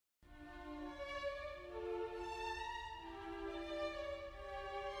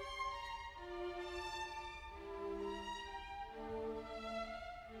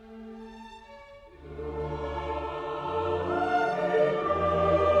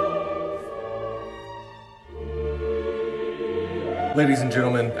Ladies and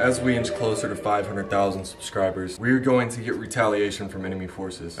gentlemen, as we inch closer to 500,000 subscribers, we are going to get retaliation from enemy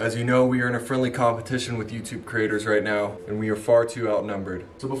forces. As you know, we are in a friendly competition with YouTube creators right now, and we are far too outnumbered.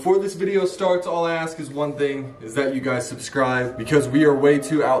 So before this video starts, all I ask is one thing, is that you guys subscribe, because we are way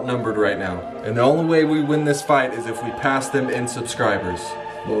too outnumbered right now. And the only way we win this fight is if we pass them in subscribers.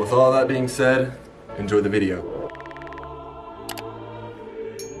 But with all that being said, enjoy the video.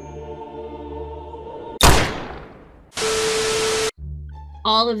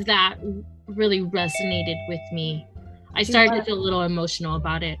 All of that really resonated with me. I started to feel a little emotional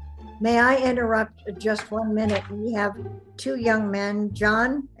about it. May I interrupt just 1 minute? We have two young men,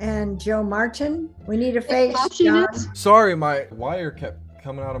 John and Joe Martin. We need a face, John. Sorry, my wire kept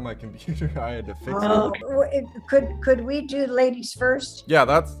coming out of my computer. I had to fix it. Could we do ladies first? Yeah,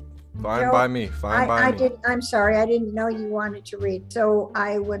 that's fine Joe, by me. Fine by me. I'm sorry, I didn't know you wanted to read. So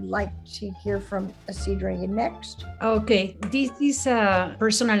I would like to hear from Isidra next. Okay, this is a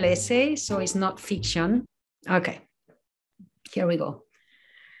personal essay, so it's not fiction. Okay, here we go.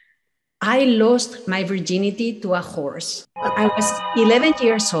 I lost my virginity to a horse. I was 11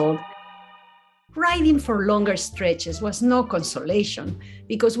 years old. Riding for longer stretches was no consolation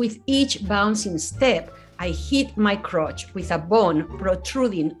because with each bouncing step, I hit my crotch with a bone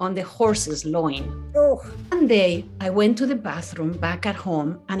protruding on the horse's loin. Oh. One day, I went to the bathroom back at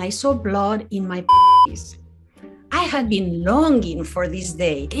home and I saw blood in my piece. I had been longing for this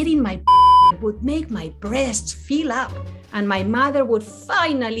day. Getting my would make my breasts fill up and my mother would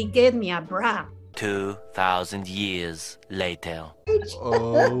finally get me a bra. 2,000 years later.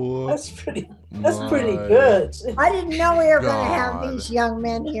 Oh, that's pretty good. I didn't know we were going to have these young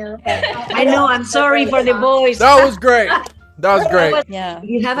men here. I know, I'm sorry for the boys. that was great. That was great. Yeah. If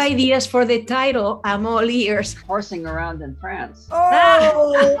you have ideas for the title, I'm all ears. Horsing around in France.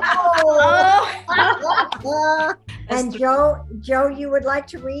 And Joe, you would like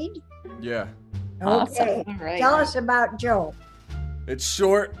to read? Yeah. Okay. Awesome. All right. Tell us about Joe. It's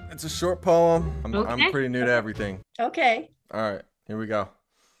short. It's a short poem. I'm Okay. pretty new to everything. Okay. All right, here we go.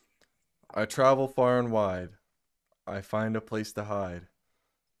 I travel far and wide. I find a place to hide.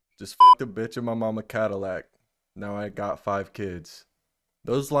 Just f***ed a bitch in my mama Cadillac. Now I got 5 kids.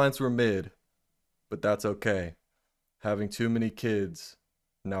 Those lines were mid, but that's okay. Having too many kids,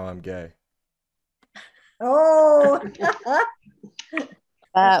 now I'm gay. Oh.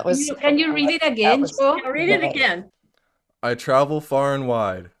 That was. Can you read it again, Joe? Read it again. I travel far and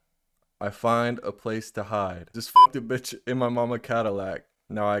wide. I find a place to hide. Just f***ed a bitch in my mama Cadillac.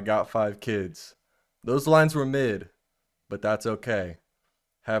 Now I got 5 kids. Those lines were mid, but that's okay.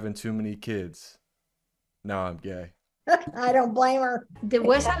 Having too many kids. Now I'm gay. I don't blame her. There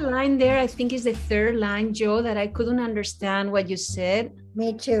was a line there, I think is the third line, Joe, that I couldn't understand what you said.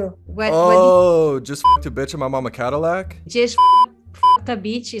 Me too. Just f***ed a bitch in my mama Cadillac? Just f***ed a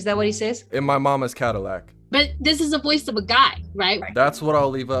bitch, is that what he says? In my mama's Cadillac. But this is the voice of a guy, right? That's what I'll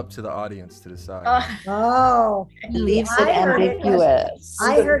leave up to the audience to decide. Oh. Leaves it I heard it ambiguous.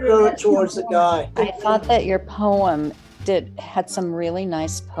 I heard Go it towards the guy. I thought that your poem had some really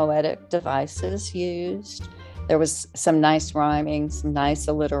nice poetic devices used. There was some nice rhyming, some nice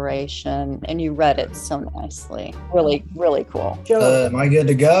alliteration, and you read it so nicely. Really, really cool. Am I good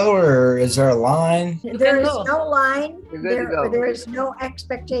to go, or is there a line? There is no line. You're good to go. There is no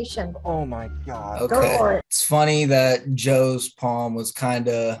expectation. Oh my God. Go for it. It's funny that Joe's poem was kind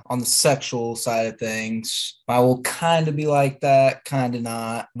of on the sexual side of things. I will kind of be like that, kind of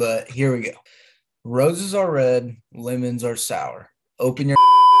not, but here we go. Roses are red, lemons are sour. Open your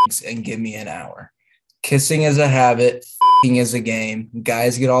and give me an hour. Kissing is a habit, f***ing is a game.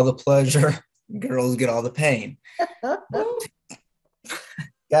 Guys get all the pleasure, girls get all the pain.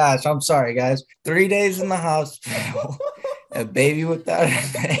 Gosh, I'm sorry, guys. 3 days in the hospital, a baby without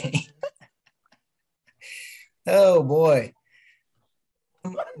a name. Oh, boy.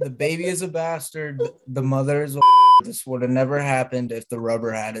 The baby is a bastard. The mother is a This would have never happened if the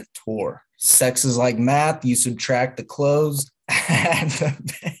rubber had it tore. Sex is like math. You subtract the clothes, add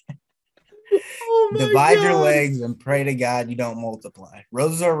the divide your legs and pray to God you don't multiply.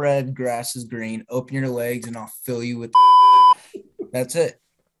 Roses are red, grass is green. Open your legs and I'll fill you with That's it.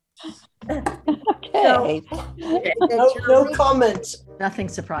 Okay. No comments. Nothing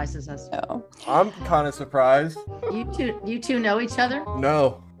surprises us. No. I'm kind of surprised. You two know each other?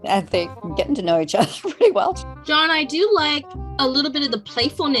 No. I think getting to know each other pretty well. John, I do like a little bit of the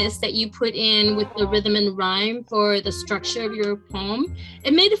playfulness that you put in with the rhythm and rhyme for the structure of your poem.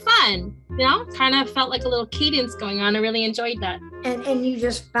 It made it fun, you know, kind of felt like a little cadence going on. I really enjoyed that. And you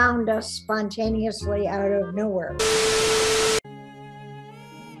just found us spontaneously out of nowhere.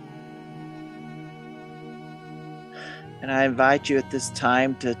 And I invite you at this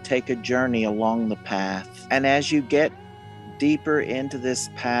time to take a journey along the path. And as you get deeper into this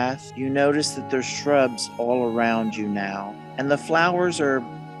path, you notice that there's shrubs all around you now. And the flowers are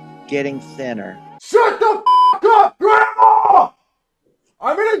getting thinner. Shut the f up, Grandma!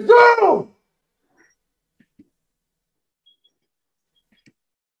 I'm in a Zoom!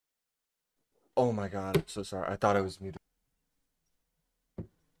 Oh my god, I'm so sorry. I thought I was muted.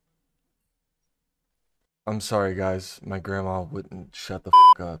 I'm sorry, guys. My grandma wouldn't shut the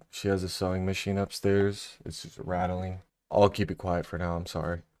f up. She has a sewing machine upstairs. It's just rattling. I'll keep it quiet for now. I'm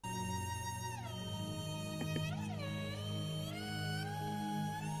sorry.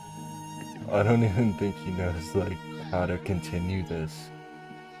 I don't even think he knows, like, how to continue this.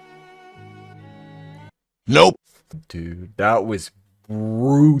 Nope. Dude, that was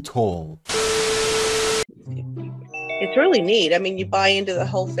brutal. It's really neat. I mean, you buy into the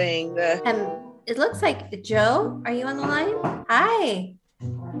whole thing. It looks like Joe. Are you on the line? Hi.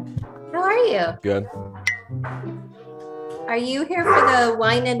 How are you? Good. Are you here for the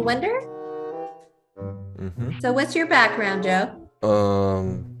Wine and Wonder? Mm-hmm. So what's your background, Joe?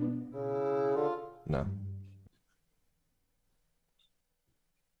 No.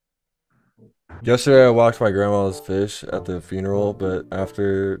 Yesterday I walked my grandma's fish at the funeral, but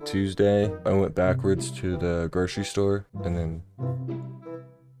after Tuesday I went backwards to the grocery store, and then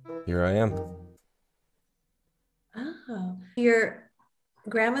here I am. Oh, your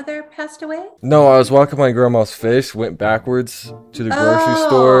grandmother passed away? No, I was walking my grandma's fish, went backwards to the grocery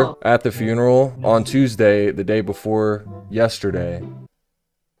store at the funeral on Tuesday, the day before yesterday.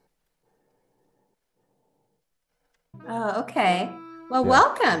 Oh, okay. Well, Yeah.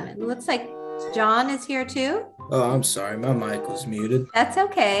 Welcome. It looks like John is here too. Oh, I'm sorry. My mic was muted. That's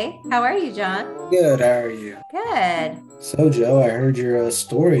okay. How are you, John? Good. How are you? Good. So, Joe, I heard your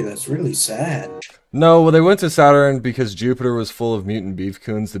story. That's really sad. No, well, they went to Saturn because Jupiter was full of mutant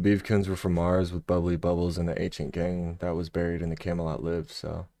beefcoons. The beefcoons were from Mars with bubbly bubbles and the ancient gang that was buried in the Camelot Live,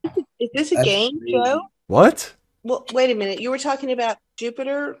 so. Is this a game, Joe? What? Well, wait a minute. You were talking about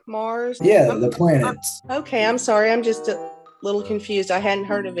Jupiter, Mars? Yeah, the planets. Okay, I'm sorry. I'm just a little confused. I hadn't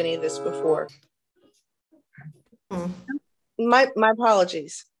heard of any of this before. My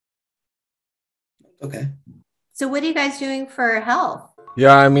apologies. Okay. So what are you guys doing for health?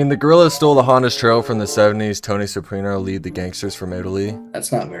 Yeah, I mean, the gorillas stole the Honda's Trail from the 70s. Tony Soprano lead the gangsters from Italy.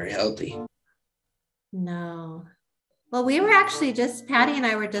 That's not very healthy. No. Well, we were actually Patty and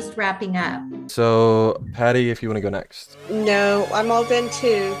I were just wrapping up. So, Patty, if you want to go next. No, I'm all done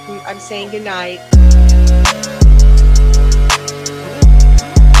too. I'm saying goodnight.